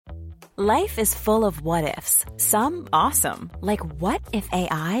Life is full of what-ifs. Some awesome, like what if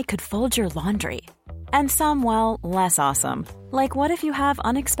AI could fold your laundry? And some, well, less awesome, like what if you have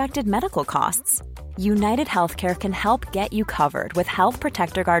unexpected medical costs? United Healthcare can help get you covered with Health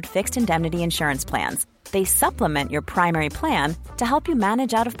Protector Guard fixed indemnity insurance plans. They supplement your primary plan to help you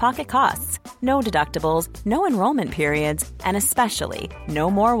manage out-of-pocket costs. No deductibles, no enrollment periods, and especially no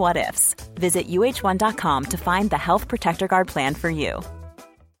more what-ifs. Visit uh1.com to find the Health Protector Guard plan for you.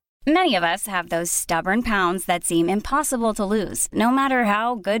 Many of us have those stubborn pounds that seem impossible to lose, no matter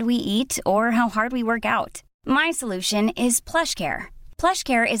how good we eat or how hard we work out. My solution is PlushCare.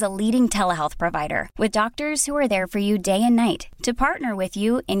 PlushCare is a leading telehealth provider with doctors who are there for you day and night to partner with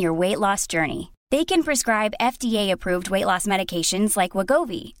you in your weight loss journey. They can prescribe FDA-approved weight loss medications like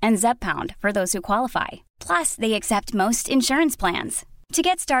Wegovy and Zepbound for those who qualify. Plus, they accept most insurance plans. To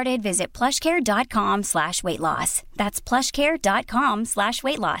get started, visit plushcare.com/weightloss. That's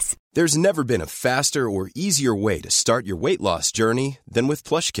plushcare.com/weightloss. There's never been a faster or easier way to start your weight loss journey than with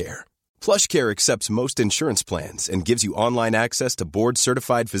PlushCare. PlushCare accepts most insurance plans and gives you online access to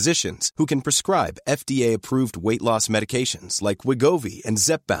board-certified physicians who can prescribe FDA-approved weight loss medications like Wegovy and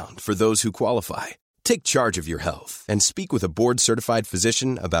Zepbound for those who qualify. Take charge of your health and speak with a board-certified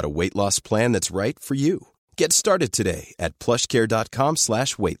physician about a weight loss plan that's right for you. Get started today at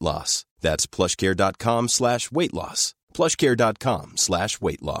plushcare.com/weightloss. That's plushcare.com/weightloss.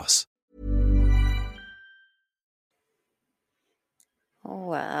 plushcare.com/weightloss.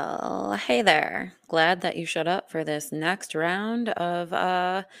 Well, hey there. Glad that you showed up for this next round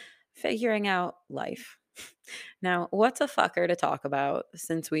of figuring out life. Now, what's a fucker to talk about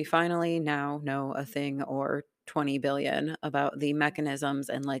since we finally now know a thing or 20 billion about the mechanisms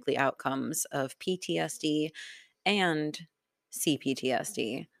and likely outcomes of PTSD and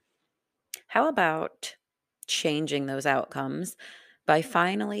CPTSD? How about changing those outcomes by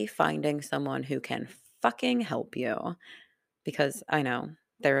finally finding someone who can fucking help you? Because I know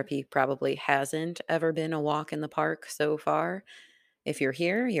therapy probably hasn't ever been a walk in the park so far. If you're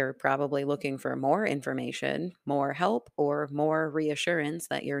here, you're probably looking for more information, more help, or more reassurance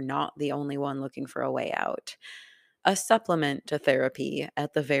that you're not the only one looking for a way out. A supplement to therapy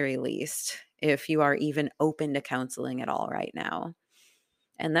at the very least, if you are even open to counseling at all right now.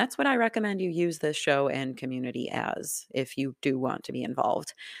 And that's what I recommend you use this show and community as, if you do want to be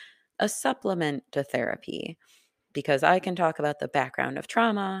involved. A supplement to therapy. Because I can talk about the background of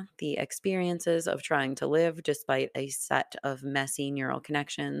trauma, the experiences of trying to live despite a set of messy neural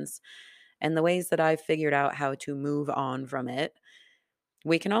connections, and the ways that I've figured out how to move on from it.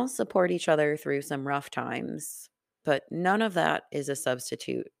 We can all support each other through some rough times, but none of that is a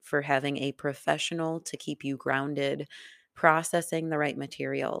substitute for having a professional to keep you grounded, processing the right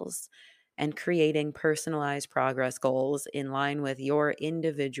materials, and creating personalized progress goals in line with your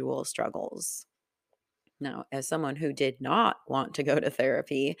individual struggles. Now, as someone who did not want to go to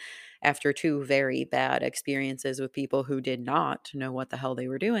therapy after two very bad experiences with people who did not know what the hell they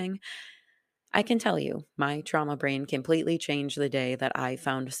were doing, I can tell you my trauma brain completely changed the day that I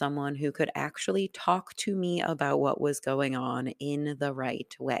found someone who could actually talk to me about what was going on in the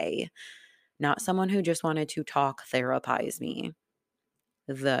right way, not someone who just wanted to talk therapize me.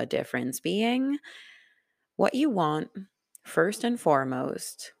 The difference being, what you want, first and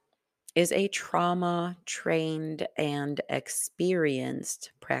foremost, is a trauma-trained and experienced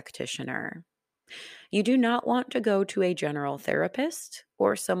practitioner. You do not want to go to a general therapist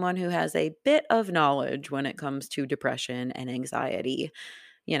or someone who has a bit of knowledge when it comes to depression and anxiety.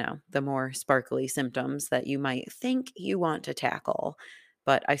 You know, the more sparkly symptoms that you might think you want to tackle.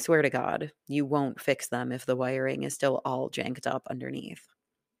 But I swear to God, you won't fix them if the wiring is still all janked up underneath.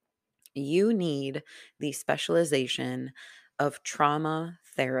 You need the specialization of trauma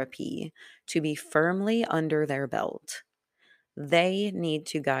therapy to be firmly under their belt. They need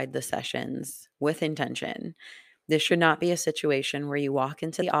to guide the sessions with intention. This should not be a situation where you walk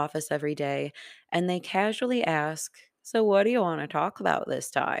into the office every day and they casually ask, "So what do you want to talk about this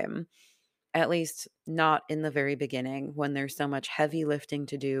time?" At least not in the very beginning when there's so much heavy lifting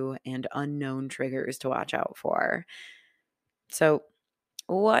to do and unknown triggers to watch out for. So,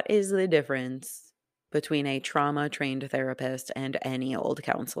 what is the difference between a trauma-trained therapist and any old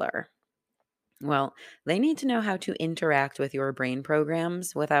counselor? Well, they need to know how to interact with your brain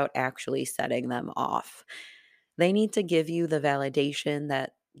programs without actually setting them off. They need to give you the validation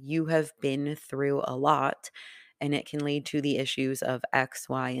that you have been through a lot and it can lead to the issues of X,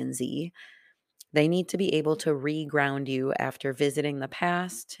 Y, and Z. They need to be able to reground you after visiting the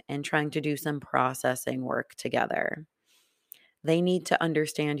past and trying to do some processing work together. They need to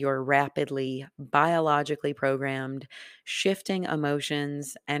understand your rapidly biologically programmed, shifting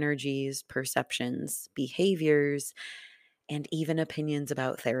emotions, energies, perceptions, behaviors, and even opinions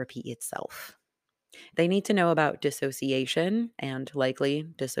about therapy itself. They need to know about dissociation and likely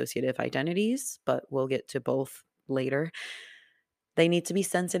dissociative identities, but we'll get to both later. They need to be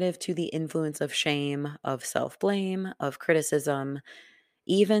sensitive to the influence of shame, of self blame, of criticism,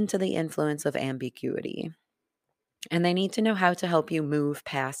 even to the influence of ambiguity. And they need to know how to help you move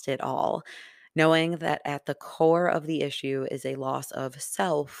past it all, knowing that at the core of the issue is a loss of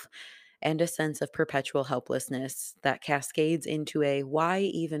self and a sense of perpetual helplessness that cascades into a why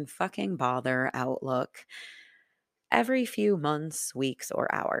even fucking bother outlook every few months, weeks,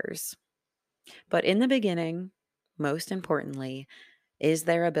 or hours. But in the beginning, most importantly, is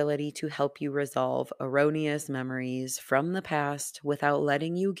their ability to help you resolve erroneous memories from the past without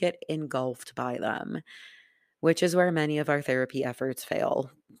letting you get engulfed by them, which is where many of our therapy efforts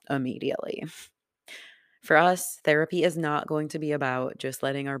fail immediately. For us, therapy is not going to be about just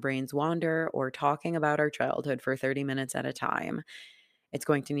letting our brains wander or talking about our childhood for 30 minutes at a time. It's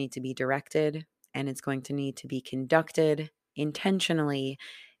going to need to be directed, and it's going to need to be conducted intentionally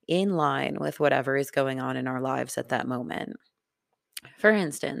in line with whatever is going on in our lives at that moment. For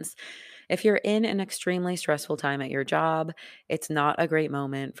instance, if you're in an extremely stressful time at your job, it's not a great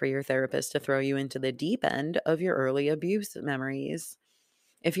moment for your therapist to throw you into the deep end of your early abuse memories.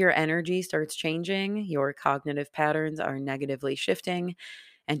 If your energy starts changing, your cognitive patterns are negatively shifting,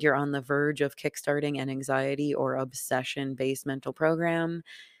 and you're on the verge of kickstarting an anxiety or obsession based mental program,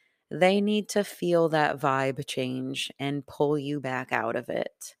 they need to feel that vibe change and pull you back out of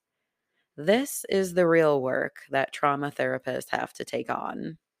it. This is the real work that trauma therapists have to take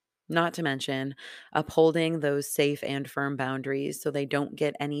on. Not to mention upholding those safe and firm boundaries so they don't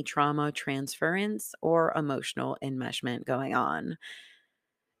get any trauma transference or emotional enmeshment going on.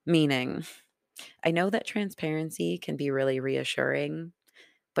 Meaning, I know that transparency can be really reassuring,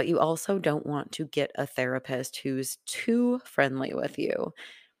 but you also don't want to get a therapist who's too friendly with you.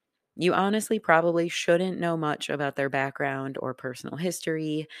 You honestly probably shouldn't know much about their background or personal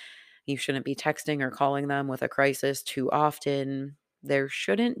history. You shouldn't be texting or calling them with a crisis too often. There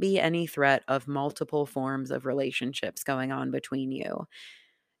shouldn't be any threat of multiple forms of relationships going on between you.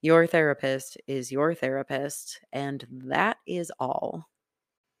 Your therapist is your therapist, and that is all.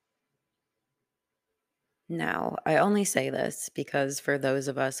 Now, I only say this because for those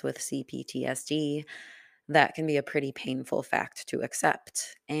of us with CPTSD, that can be a pretty painful fact to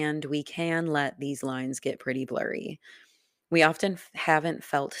accept, and we can let these lines get pretty blurry. We often haven't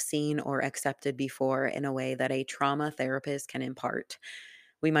felt seen or accepted before in a way that a trauma therapist can impart.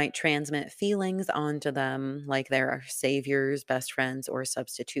 We might transmit feelings onto them like they're our saviors, best friends, or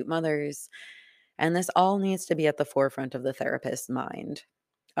substitute mothers. And this all needs to be at the forefront of the therapist's mind.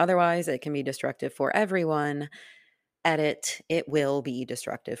 Otherwise, it can be destructive for everyone. Edit, it will be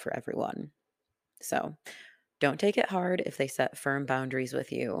destructive for everyone. So don't take it hard if they set firm boundaries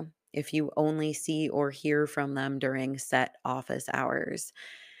with you. If you only see or hear from them during set office hours.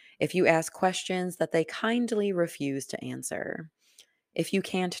 If you ask questions that they kindly refuse to answer. If you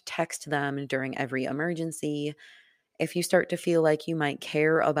can't text them during every emergency. If you start to feel like you might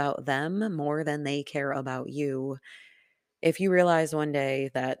care about them more than they care about you. If you realize one day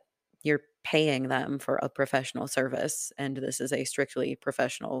that you're paying them for a professional service and this is a strictly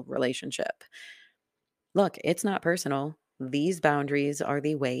professional relationship. Look, it's not personal. These boundaries are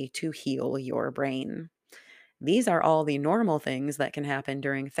the way to heal your brain. These are all the normal things that can happen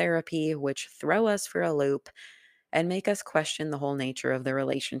during therapy, which throw us for a loop and make us question the whole nature of the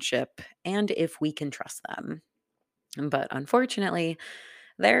relationship and if we can trust them. But unfortunately,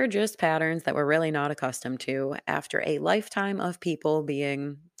 they're just patterns that we're really not accustomed to after a lifetime of people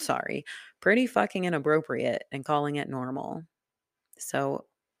being, sorry, pretty fucking inappropriate and calling it normal. So,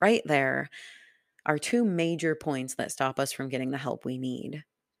 right there are two major points that stop us from getting the help we need.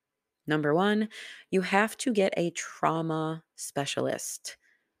 Number one, you have to get a trauma specialist.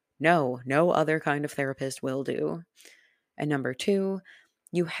 No other kind of therapist will do. And number two,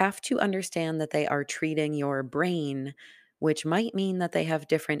 you have to understand that they are treating your brain, which might mean that they have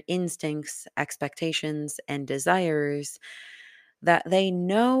different instincts, expectations, and desires that they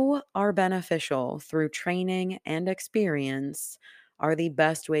know are beneficial through training and experience are the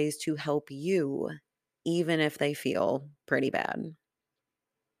best ways to help you, even if they feel pretty bad.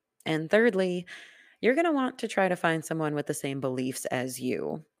 And thirdly, you're going to want to try to find someone with the same beliefs as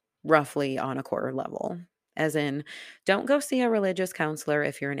you, roughly on a core level. As in, don't go see a religious counselor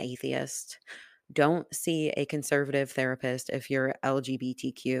if you're an atheist. Don't see a conservative therapist if you're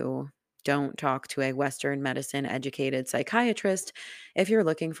LGBTQ. Don't talk to a Western medicine educated psychiatrist if you're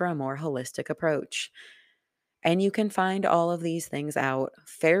looking for a more holistic approach. And you can find all of these things out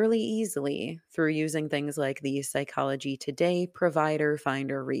fairly easily through using things like the Psychology Today Provider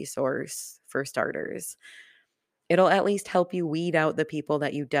Finder resource for starters. It'll at least help you weed out the people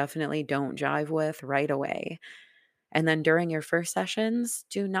that you definitely don't jive with right away. And then during your first sessions,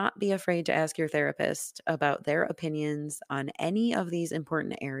 do not be afraid to ask your therapist about their opinions on any of these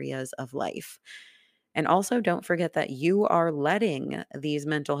important areas of life. And also, don't forget that you are letting these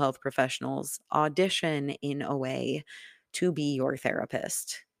mental health professionals audition in a way to be your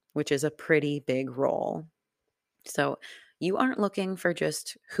therapist, which is a pretty big role. So, you aren't looking for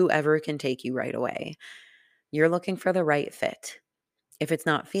just whoever can take you right away. You're looking for the right fit. If it's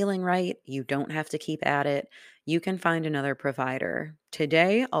not feeling right, you don't have to keep at it. You can find another provider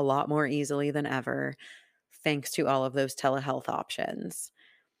today a lot more easily than ever, thanks to all of those telehealth options.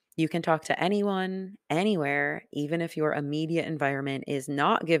 You can talk to anyone, anywhere, even if your immediate environment is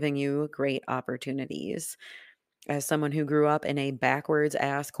not giving you great opportunities. As someone who grew up in a backwards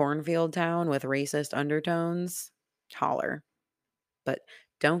ass cornfield town with racist undertones, holler. But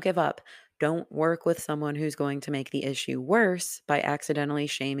don't give up. Don't work with someone who's going to make the issue worse by accidentally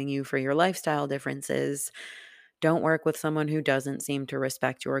shaming you for your lifestyle differences. Don't work with someone who doesn't seem to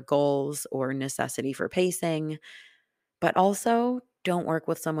respect your goals or necessity for pacing. But also, don't work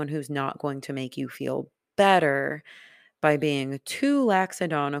with someone who's not going to make you feel better by being too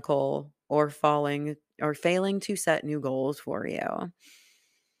lackadaisical or failing to set new goals for you.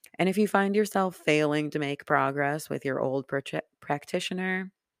 And if you find yourself failing to make progress with your old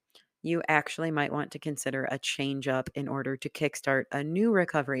practitioner, you actually might want to consider a change up in order to kickstart a new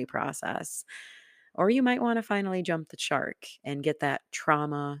recovery process. Or you might want to finally jump the shark and get that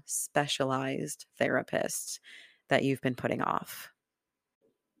trauma specialized therapist that you've been putting off.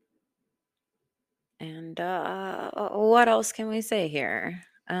 And what else can we say here?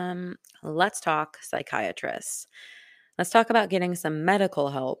 Let's talk psychiatrists. Let's talk about getting some medical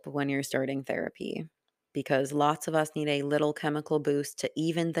help when you're starting therapy, because lots of us need a little chemical boost to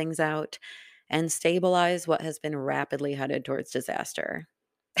even things out and stabilize what has been rapidly headed towards disaster.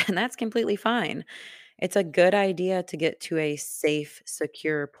 And that's completely fine. It's a good idea to get to a safe,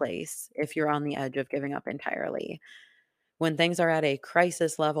 secure place if you're on the edge of giving up entirely. When things are at a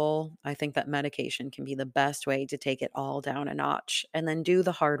crisis level, I think that medication can be the best way to take it all down a notch and then do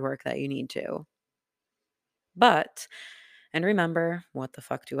the hard work that you need to. But, and remember, what the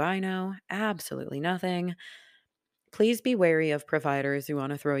fuck do I know? Absolutely nothing. Please be wary of providers who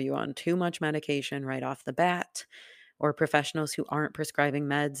want to throw you on too much medication right off the bat, or professionals who aren't prescribing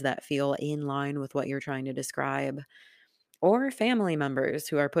meds that feel in line with what you're trying to describe, or family members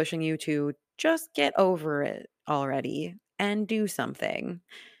who are pushing you to just get over it already and do something.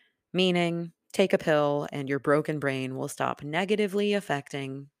 Meaning, take a pill and your broken brain will stop negatively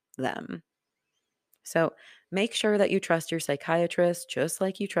affecting them. So make sure that you trust your psychiatrist just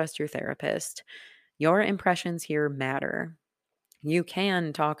like you trust your therapist. Your impressions here matter. You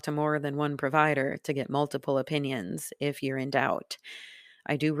can talk to more than one provider to get multiple opinions if you're in doubt.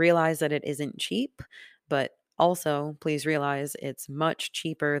 I do realize that it isn't cheap, but also please realize it's much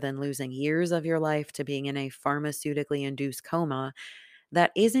cheaper than losing years of your life to being in a pharmaceutically induced coma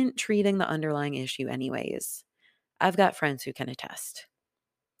that isn't treating the underlying issue, anyways. I've got friends who can attest.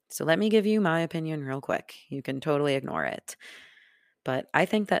 So let me give you my opinion real quick. You can totally ignore it. But I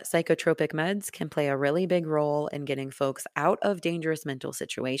think that psychotropic meds can play a really big role in getting folks out of dangerous mental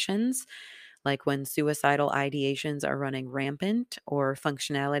situations, like when suicidal ideations are running rampant or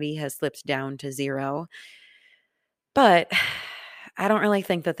functionality has slipped down to zero. But I don't really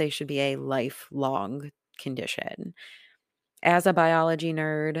think that they should be a lifelong condition. As a biology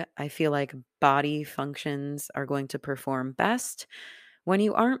nerd, I feel like body functions are going to perform best when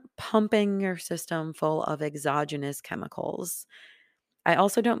you aren't pumping your system full of exogenous chemicals. I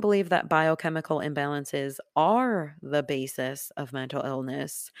also don't believe that biochemical imbalances are the basis of mental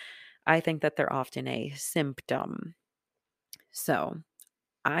illness. I think that they're often a symptom. So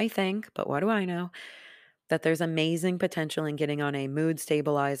I think, but what do I know, that there's amazing potential in getting on a mood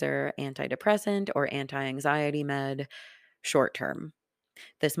stabilizer, antidepressant, or anti anxiety med short term.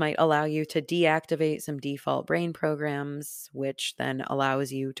 This might allow you to deactivate some default brain programs, which then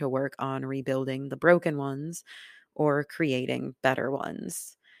allows you to work on rebuilding the broken ones or creating better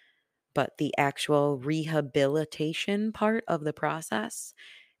ones. But the actual rehabilitation part of the process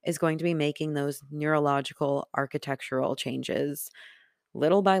is going to be making those neurological architectural changes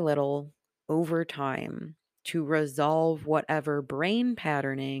little by little over time to resolve whatever brain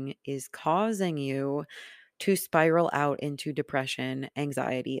patterning is causing you to spiral out into depression,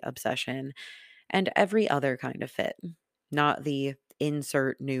 anxiety, obsession, and every other kind of fit, not the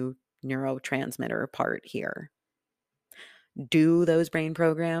insert new neurotransmitter part here. Do those brain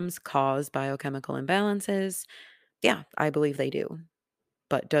programs cause biochemical imbalances? Yeah, I believe they do.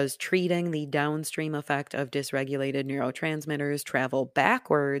 But does treating the downstream effect of dysregulated neurotransmitters travel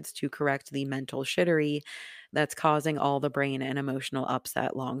backwards to correct the mental shittery that's causing all the brain and emotional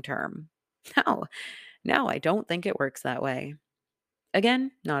upset long term? No, no, I don't think it works that way.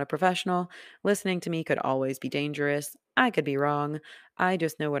 Again, not a professional. Listening to me could always be dangerous. I could be wrong. I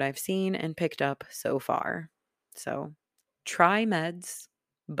just know what I've seen and picked up so far. So try meds,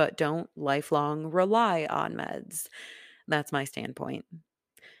 but don't lifelong rely on meds. That's my standpoint.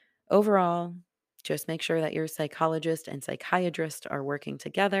 Overall, just make sure that your psychologist and psychiatrist are working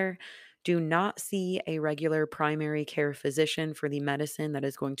together. Do not see a regular primary care physician for the medicine that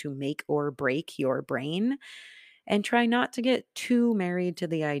is going to make or break your brain. And try not to get too married to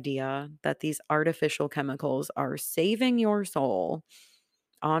the idea that these artificial chemicals are saving your soul.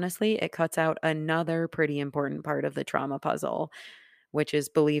 Honestly, it cuts out another pretty important part of the trauma puzzle, which is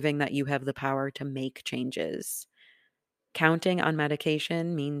believing that you have the power to make changes. Counting on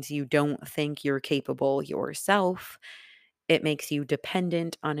medication means you don't think you're capable yourself. It makes you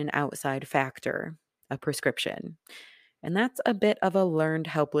dependent on an outside factor, a prescription. And that's a bit of a learned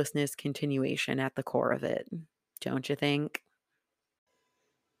helplessness continuation at the core of it, don't you think?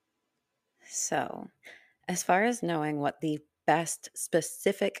 So, as far as knowing what the best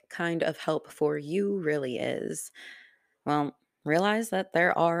specific kind of help for you really is, well, realize that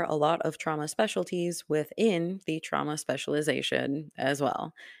there are a lot of trauma specialties within the trauma specialization as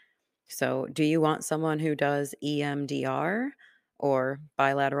well. So, do you want someone who does EMDR or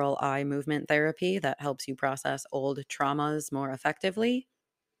bilateral eye movement therapy that helps you process old traumas more effectively?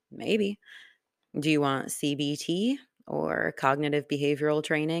 Maybe. Do you want CBT or cognitive behavioral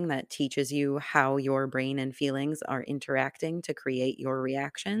training that teaches you how your brain and feelings are interacting to create your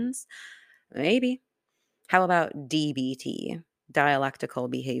reactions? Maybe. How about DBT, dialectical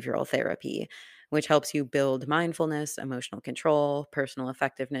behavioral therapy, which helps you build mindfulness, emotional control, personal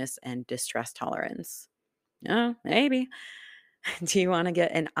effectiveness, and distress tolerance? Oh, maybe. Do you want to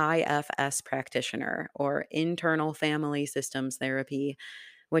get an IFS practitioner or internal family systems therapy,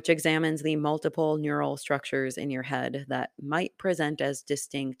 which examines the multiple neural structures in your head that might present as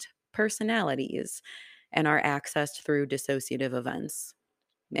distinct personalities and are accessed through dissociative events?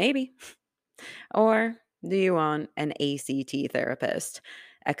 Maybe. Or do you want an ACT therapist,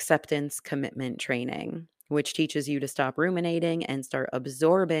 acceptance commitment training, which teaches you to stop ruminating and start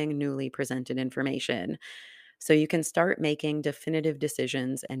absorbing newly presented information so you can start making definitive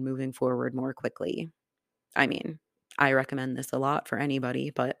decisions and moving forward more quickly? I mean, I recommend this a lot for anybody,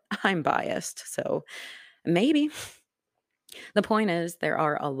 but I'm biased, so maybe. The point is, there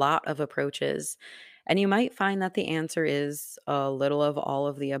are a lot of approaches, and you might find that the answer is a little of all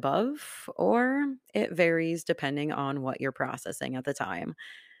of the above, or it varies depending on what you're processing at the time.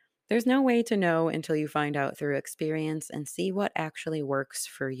 There's no way to know until you find out through experience and see what actually works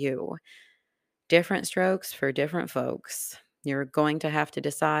for you. Different strokes for different folks. You're going to have to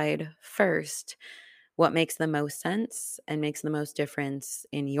decide first what makes the most sense and makes the most difference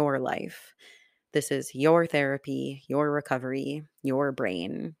in your life. This is your therapy, your recovery, your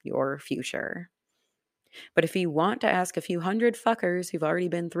brain, your future. But if you want to ask a few hundred fuckers who've already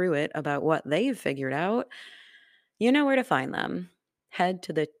been through it about what they've figured out, you know where to find them. Head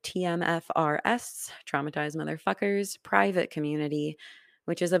to the TMFRS, Traumatized Motherfuckers, private community,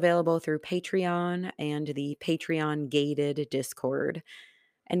 which is available through Patreon and the Patreon gated Discord,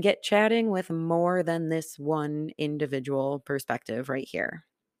 and get chatting with more than this one individual perspective right here.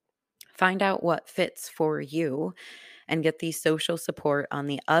 Find out what fits for you and get the social support on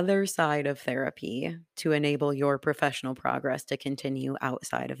the other side of therapy to enable your professional progress to continue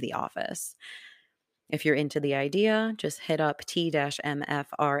outside of the office. If you're into the idea, just hit up t-mfrs.com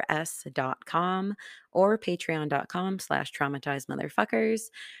or patreon.com/traumatizedmotherfuckers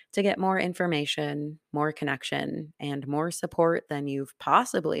to get more information, more connection, and more support than you've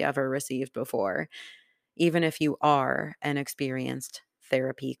possibly ever received before, even if you are an experienced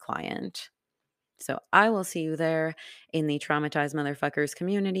therapy client. So I will see you there in the Traumatized Motherfuckers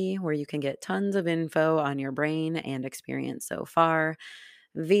community, where you can get tons of info on your brain and experience so far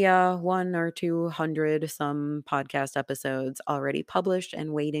via 1 or 200 some podcast episodes already published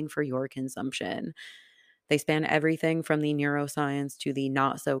and waiting for your consumption. They span everything from the neuroscience to the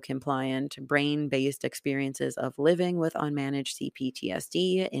not so compliant brain-based experiences of living with unmanaged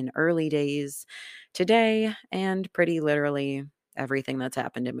CPTSD in early days, today, and pretty literally everything that's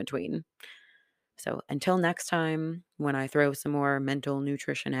happened in between. So until next time, when I throw some more mental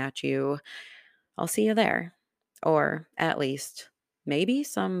nutrition at you, I'll see you there. Or at least maybe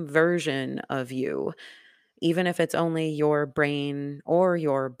some version of you, even if it's only your brain or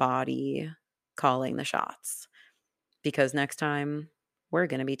your body calling the shots. Because next time, we're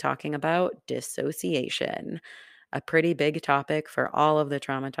going to be talking about dissociation, a pretty big topic for all of the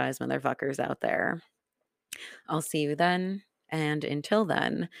traumatized motherfuckers out there. I'll see you then. And until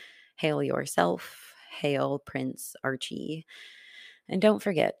then, hail yourself, hail Prince Archie. And don't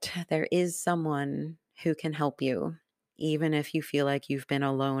forget, there is someone who can help you, even if you feel like you've been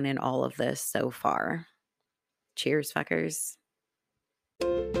alone in all of this so far. Cheers, fuckers.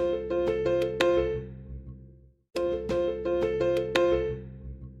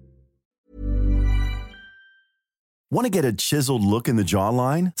 Want to get a chiseled look in the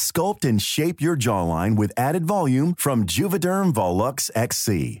jawline? Sculpt and shape your jawline with added volume from Juvederm Volux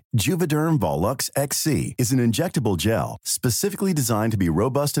XC. Juvederm Volux XC is an injectable gel specifically designed to be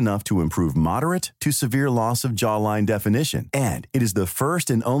robust enough to improve moderate to severe loss of jawline definition. And it is the first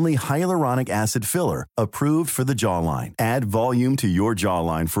and only hyaluronic acid filler approved for the jawline. Add volume to your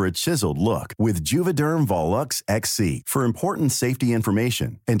jawline for a chiseled look with Juvederm Volux XC. For important safety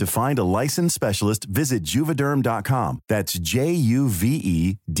information and to find a licensed specialist, visit Juvederm.com. That's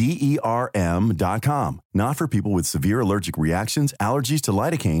Juvederm.com. Not for people with severe allergic reactions, allergies to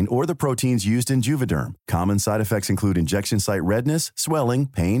lidocaine, or the proteins used in Juvederm. Common side effects include injection site redness, swelling,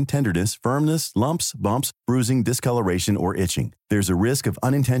 pain, tenderness, firmness, lumps, bumps, bruising, discoloration, or itching. There's a risk of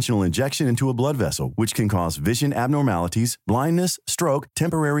unintentional injection into a blood vessel, which can cause vision abnormalities, blindness, stroke,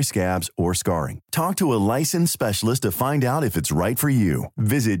 temporary scabs, or scarring. Talk to a licensed specialist to find out if it's right for you.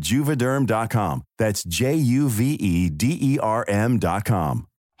 Visit Juvederm.com. That's Juvederm.com.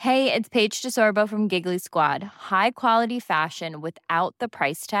 Hey, it's Paige DeSorbo from Giggly Squad. High quality fashion without the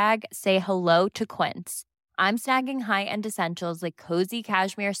price tag. Say hello to Quince. I'm snagging high-end essentials like cozy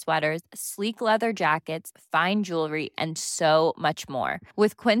cashmere sweaters, sleek leather jackets, fine jewelry, and so much more.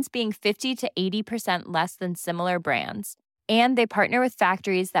 With Quince being 50 to 80% less than similar brands. And they partner with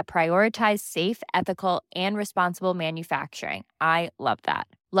factories that prioritize safe, ethical, and responsible manufacturing. I love that.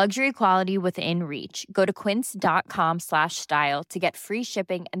 Luxury quality within reach. Go to quince.com/style to get free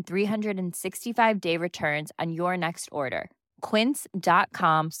shipping and 365-day returns on your next order.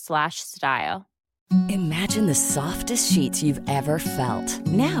 Quince.com/style. Imagine the softest sheets you've ever felt.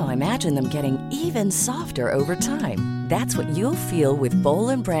 Now imagine them getting even softer over time. That's what you'll feel with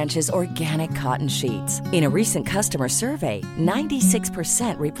Boll & Branch's organic cotton sheets. In a recent customer survey,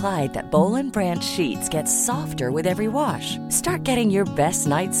 96% replied that Boll & Branch sheets get softer with every wash. Start getting your best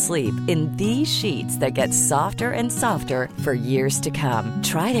night's sleep in these sheets that get softer and softer for years to come.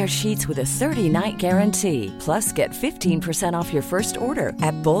 Try their sheets with a 30-night guarantee. Plus, get 15% off your first order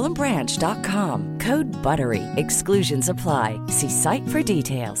at bollandbranch.com. Code BUTTERY. Exclusions apply. See site for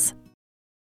details.